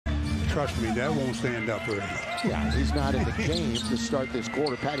trust me, that won't stand up for him. Yeah, he's not in the game to start this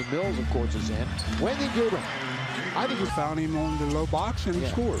quarter. Patty Mills, of course, is in. Wendy Gabriel. I think he found him on the low box and he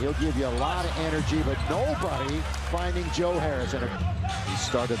scored. He'll give you a lot of energy, but nobody finding Joe Harris. He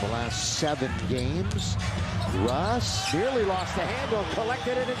started the last 7 games. Russ nearly lost the handle,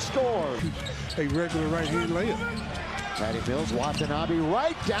 collected it and scored. A regular right-hand layup. Patty Mills, Watanabe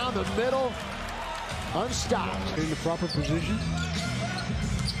right down the middle, unstopped. In the proper position.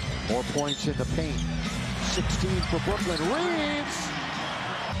 More points in the paint. 16 for Brooklyn. Reeves!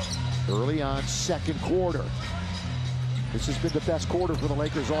 Early on, second quarter. This has been the best quarter for the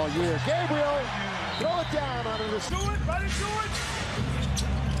Lakers all year. Gabriel, throw it down onto the... Right into it!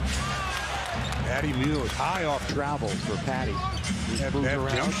 Patty Mills, high off travel for Patty. That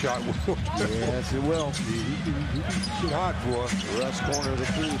jump shot will. Yes, it will. He get hot, boy. Russ corner of the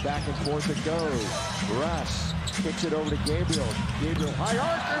key, back and forth it goes. Russ kicks it over to Gabriel. Gabriel, high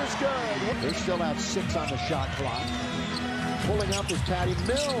archer is good. They still have 6 on the shot clock. Pulling up is Patty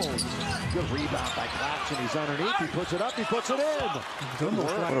Mills. Good rebound by Claxton. He's underneath. He puts it up. He puts it in.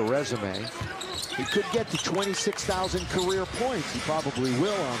 What a resume. He could get to 26,000 career points. He probably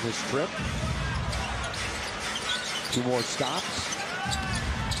will on this trip. 2 more stops.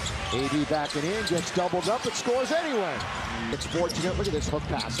 AD backing in, gets doubled up, but scores anyway. It's fortunate. Look at this hook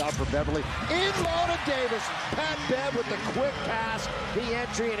pass out for Beverly. In low to Davis. Pat Bev with the quick pass. The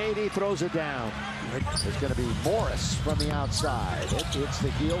entry, and AD throws it down. It's going to be Morris from the outside. It hits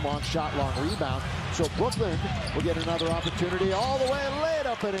the heel, long shot, long rebound. So Brooklyn will get another opportunity all the way and lay it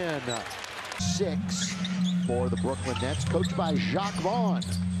up and in. 6 for the Brooklyn Nets, coached by Jacques Vaughn.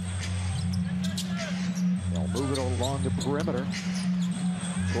 They'll move it along the perimeter.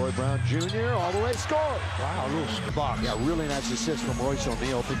 Troy Brown Jr. all the way scored. Wow, a little box. Yeah, really nice assist from Royce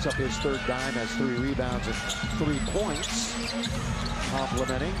O'Neal. Picks up his 3rd dime, has 3 rebounds and 3 points.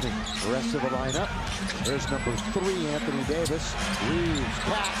 Complimenting the rest of the lineup. There's number 3, Anthony Davis. Reeves,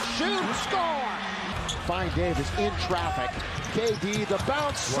 pass, shoot, score! Find Davis in traffic. KD, the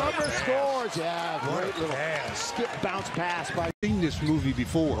bounce, Summer scores. Yeah, great little skip bounce pass by. I've seen this movie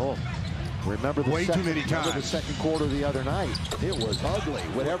before. Oh. Remember the way too many times. Remember the second quarter the other night. It was ugly.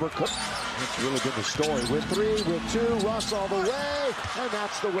 Whatever could. That's really been the story. With 3, with 2, Russ all the way, and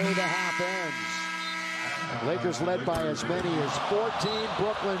that's the way the half ends. Lakers led by as many as 14.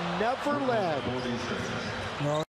 Brooklyn never led.